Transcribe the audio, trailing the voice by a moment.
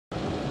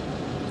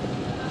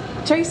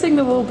Tracing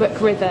the Walbrook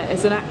River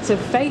is an act of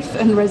faith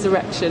and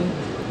resurrection.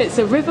 It's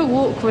a river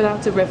walk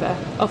without a river,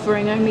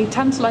 offering only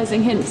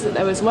tantalising hints that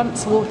there was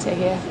once water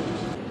here.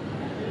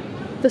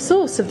 The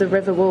source of the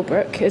River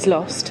Walbrook is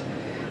lost.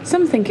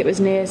 Some think it was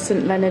near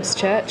St Leonard's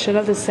Church, and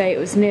others say it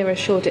was nearer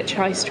Shoreditch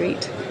High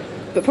Street.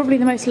 But probably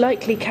the most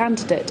likely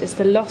candidate is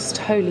the lost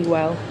Holy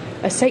Well,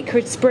 a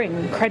sacred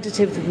spring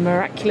credited with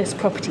miraculous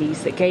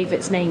properties that gave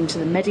its name to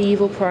the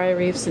medieval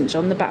priory of St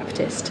John the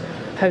Baptist,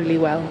 Holy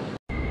Well.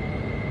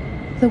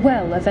 The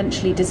well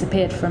eventually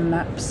disappeared from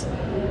maps,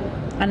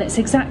 and its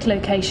exact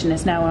location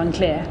is now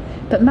unclear,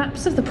 but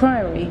maps of the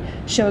priory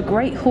show a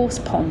great horse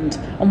pond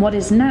on what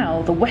is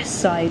now the west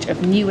side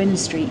of New Inn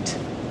Street.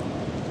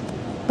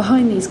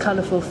 Behind these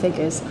colourful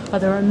figures are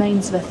the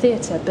remains of a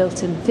theatre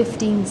built in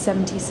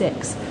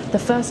 1576, the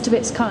first of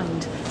its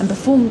kind, and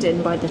performed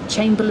in by the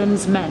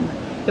Chamberlain's men.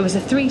 It was a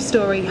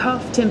 3-storey,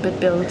 half-timbered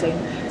building,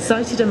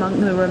 sited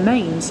among the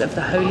remains of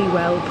the Holy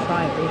Well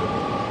Priory.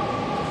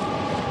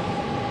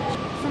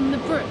 From the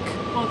brook,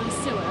 or the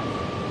sewer,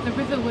 the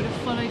river would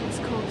have followed its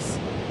course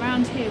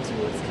round here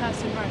towards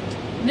Curtain Road.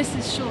 And this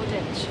is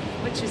Shoreditch,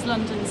 which is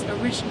London's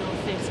original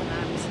theatre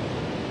land.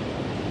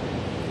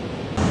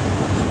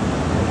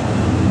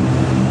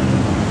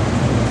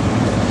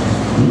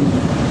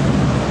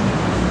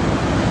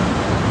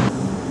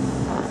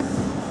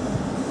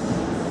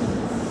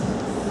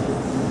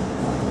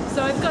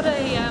 So I've got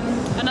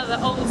another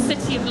old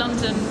City of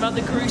London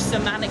rather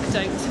gruesome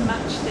anecdote to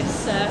match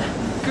this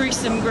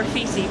gruesome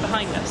graffiti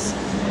behind us.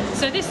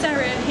 So this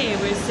area here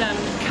was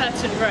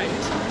Curtain Road,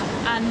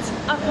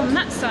 and up on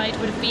that side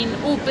would have been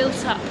all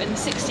built up in the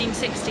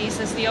 1660s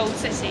as the old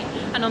city,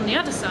 and on the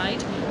other side,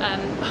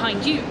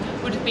 behind you,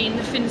 would have been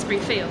the Finsbury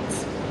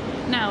Fields.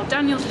 Now,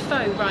 Daniel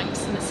Defoe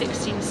writes in the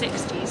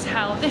 1660s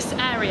how this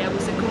area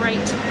was a great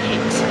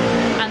pit,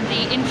 and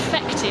the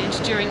infected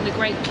during the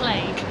Great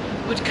Plague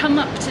would come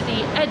up to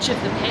the edge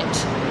of the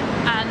pit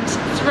and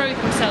throw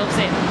themselves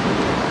in.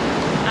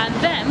 And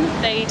then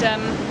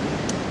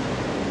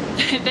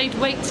they'd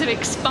wait to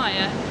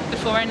expire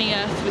before any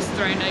earth was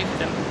thrown over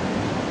them.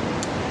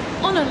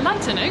 On a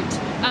lighter note,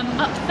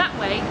 up that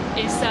way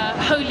is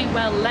Holy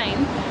Well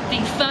Lane,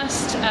 the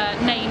first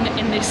name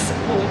in this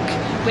walk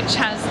which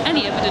has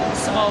any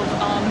evidence of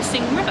our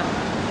missing river.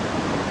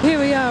 Here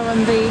we are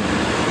on the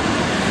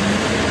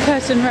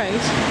Curtain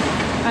Road,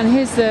 and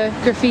here's the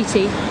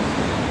graffiti.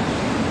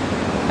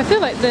 I feel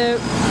like the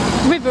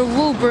River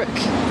Walbrook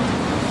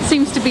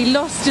seems to be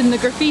lost in the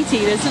graffiti.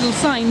 There's little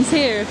signs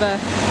here of a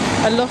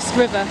lost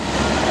river.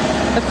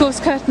 Of course,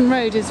 Curtain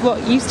Road is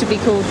what used to be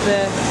called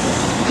the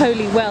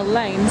Holy Well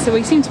Lane, so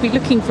we seem to be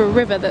looking for a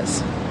river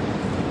that's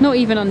not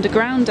even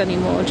underground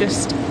anymore,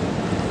 just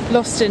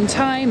lost in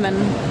time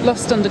and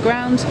lost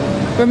underground.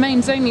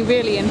 Remains only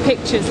really in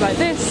pictures like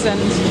this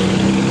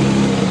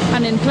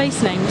and in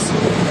place names.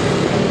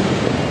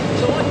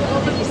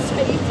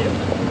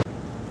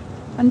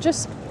 And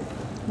just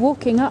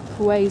walking up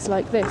ways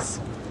like this,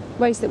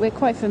 ways that we're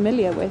quite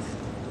familiar with,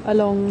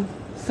 along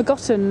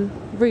forgotten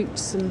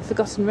routes and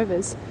forgotten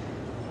rivers,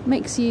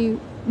 makes you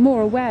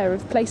more aware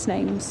of place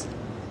names.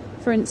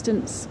 For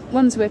instance,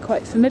 ones we're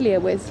quite familiar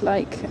with,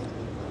 like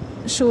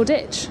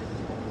Shoreditch.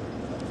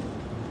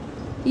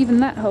 Even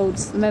that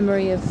holds the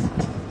memory of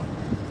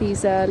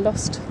these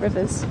lost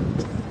rivers.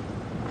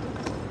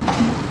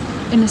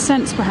 In a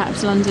sense,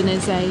 perhaps London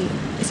is a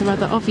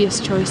rather obvious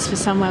choice for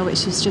somewhere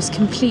which is just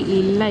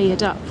completely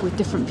layered up with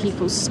different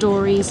people's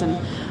stories and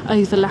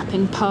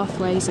overlapping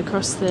pathways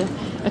across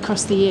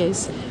the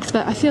years.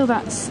 But I feel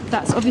that's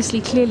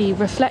obviously clearly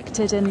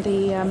reflected in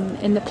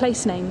the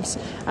place names.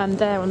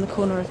 There on the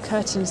corner of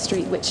Curtain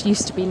Street, which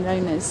used to be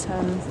known as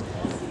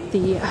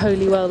the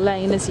Holy Well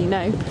Lane, as you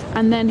know,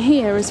 and then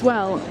here as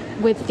well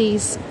with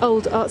these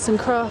old arts and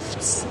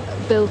crafts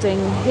building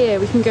here.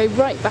 We can go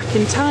right back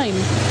in time,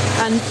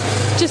 and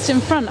just in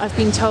front, I've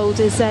been told,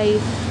 is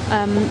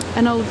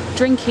an old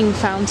drinking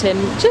fountain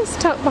just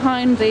tucked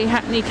behind the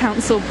Hackney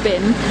Council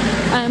bin,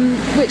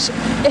 which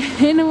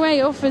in a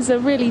way offers a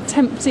really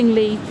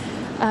temptingly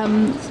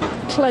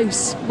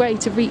close way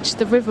to reach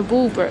the River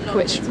Walbrook,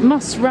 which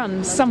must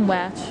run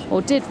somewhere,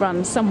 or did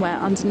run somewhere,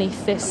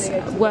 underneath this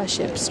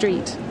worship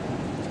street.